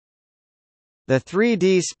The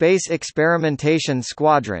 3D Space Experimentation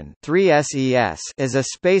Squadron (3SES) is a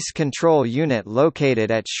space control unit located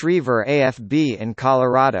at Schriever AFB in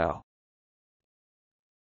Colorado.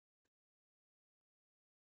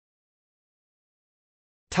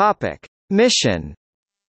 Topic: Mission.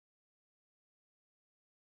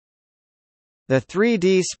 The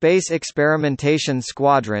 3D Space Experimentation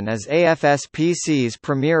Squadron is AFSPC's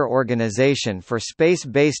premier organization for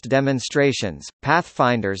space-based demonstrations,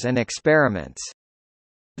 pathfinders and experiments.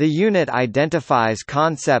 The unit identifies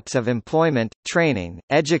concepts of employment, training,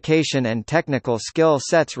 education and technical skill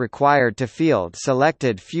sets required to field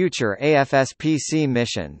selected future AFSPC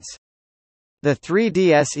missions. The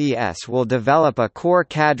 3DSES will develop a core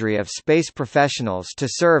cadre of space professionals to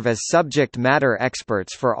serve as subject matter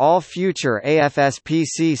experts for all future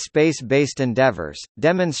AFSPC space-based endeavors,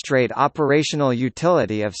 demonstrate operational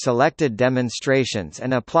utility of selected demonstrations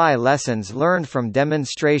and apply lessons learned from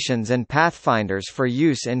demonstrations and pathfinders for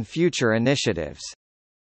use in future initiatives.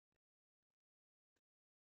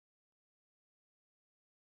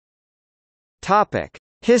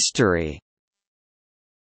 History.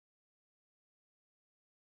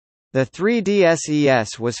 The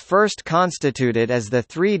 3DSES was first constituted as the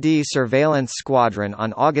 3D Surveillance Squadron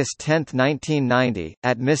on August 10, 1990,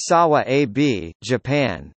 at Misawa AB,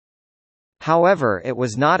 Japan. However, it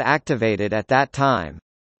was not activated at that time.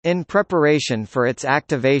 In preparation for its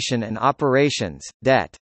activation and operations,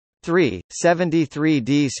 Det.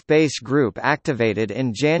 73D Space Group activated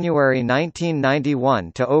in January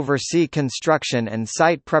 1991 to oversee construction and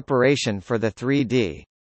site preparation for the 3D.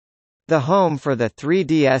 The home for the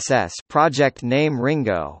 3DSS project name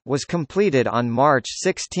Ringo was completed on March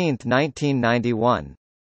 16, 1991.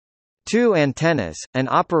 2 antennas, an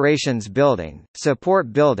operations building,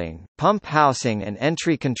 support building, pump housing and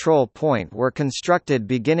entry control point were constructed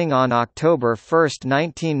beginning on October 1,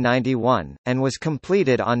 1991, and was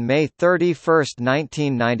completed on May 31,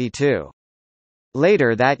 1992.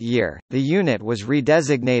 Later that year, the unit was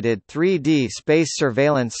redesignated 3D Space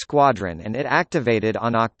Surveillance Squadron and it activated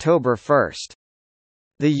on October 1.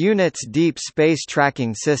 The unit's deep space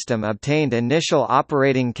tracking system obtained initial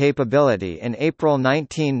operating capability in April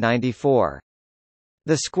 1994.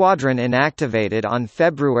 The squadron inactivated on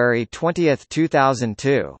February 20,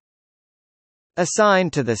 2002.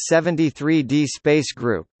 Assigned to the 73D Space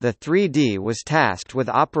Group, the 3D was tasked with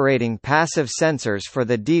operating passive sensors for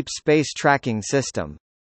the Deep Space Tracking System.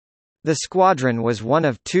 The squadron was one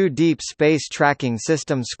of 2 Deep Space Tracking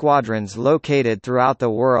System squadrons located throughout the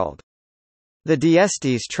world. The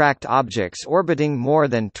DSTs tracked objects orbiting more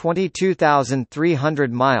than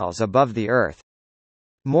 22,300 miles above the Earth.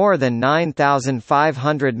 More than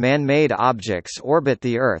 9,500 man-made objects orbit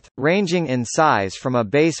the Earth, ranging in size from a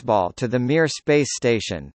baseball to the Mir space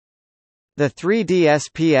station. The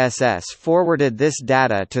 3DSPSS forwarded this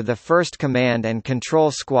data to the 1st Command and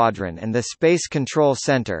Control Squadron and the Space Control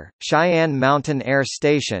Center, Cheyenne Mountain Air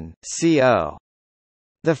Station, CO.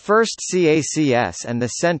 The 1st CACS and the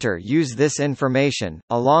Center use this information,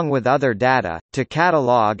 along with other data, to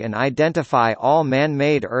catalog and identify all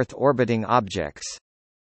man-made Earth orbiting objects.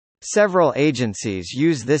 Several agencies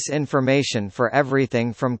use this information for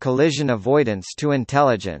everything from collision avoidance to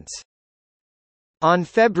intelligence. On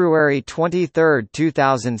February 23,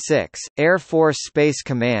 2006, Air Force Space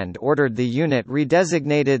Command ordered the unit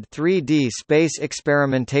redesignated 3D Space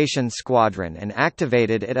Experimentation Squadron and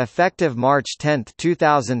activated it effective March 10,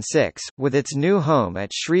 2006, with its new home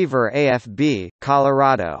at Schriever AFB,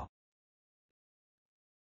 Colorado.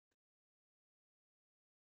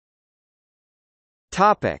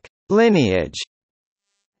 Lineage.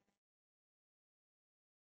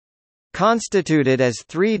 Constituted as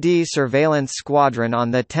 3D Surveillance Squadron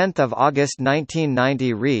on 10 August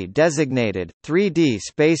 1990, re-designated 3D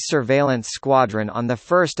Space Surveillance Squadron on 1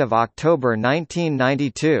 October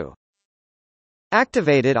 1992.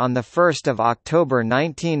 Activated on 1 October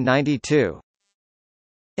 1992.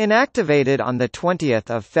 Inactivated on 20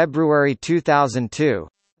 February 2002.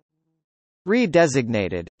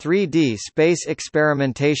 Redesignated 3D Space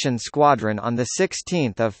Experimentation Squadron on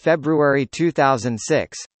 16 February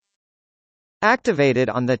 2006. Activated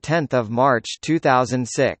on 10 March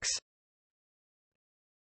 2006.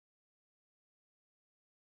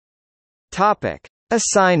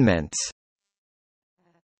 Assignments.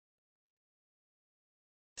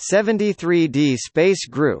 73D Space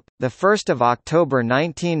Group, 1 October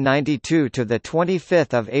 1992 to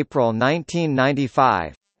 25 April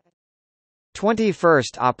 1995.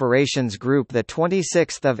 21st Operations Group,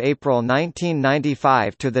 26 April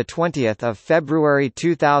 1995 to 20 February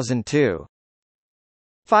 2002.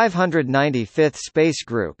 595th Space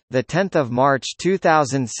Group, the 10th of March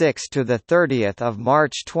 2006 to the 30th of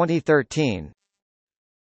March 2013.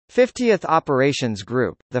 50th Operations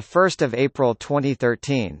Group, the 1st of April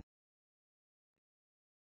 2013.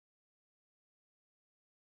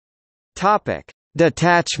 Topic: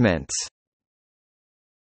 Detachments.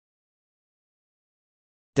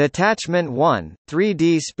 Detachment 1,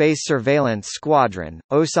 3D Space Surveillance Squadron,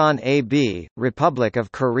 Osan AB, Republic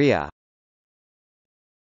of Korea.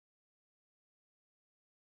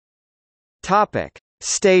 Topic: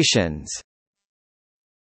 Stations.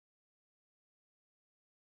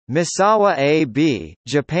 Misawa AB,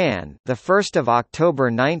 Japan, the 1st of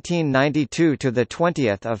October 1992 to the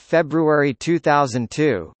 20th of February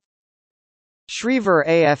 2002. Schriever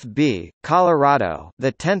AFB, Colorado,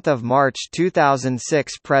 the 10th of March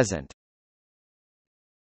 2006 present.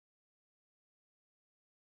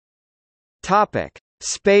 Topic: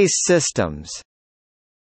 Space Systems.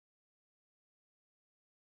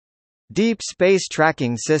 Deep Space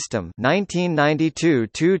Tracking System 1992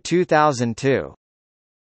 to 2002.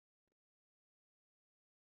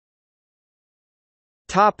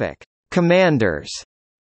 Topic: Commanders.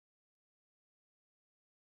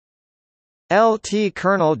 LT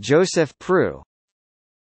Colonel Joseph Prue,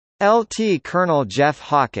 LT Colonel Jeff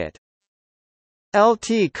Hockett,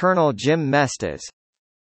 LT Colonel Jim Mestes,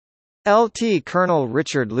 LT Colonel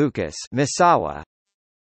Richard Lucas, Misawa,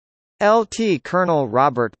 LT Colonel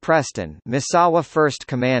Robert Preston, Misawa 1st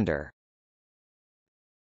Commander.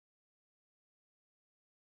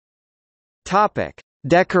 Topic: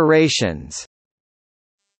 Decorations.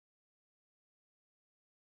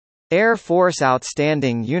 Air Force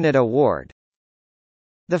Outstanding Unit Award.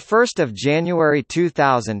 The 1st of January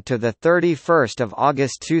 2000 to the 31st of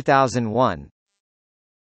August 2001.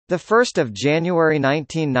 The 1st of January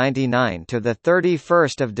 1999 to the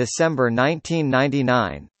 31st of December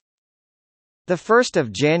 1999. The 1st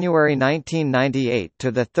of January 1998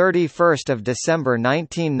 to the 31st of December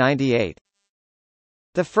 1998.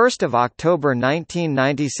 The 1st of October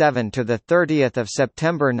 1997 to the 30th of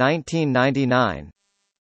September 1999.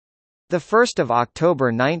 The 1st of October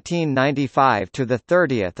 1995 to the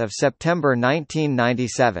 30th of September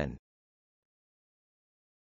 1997.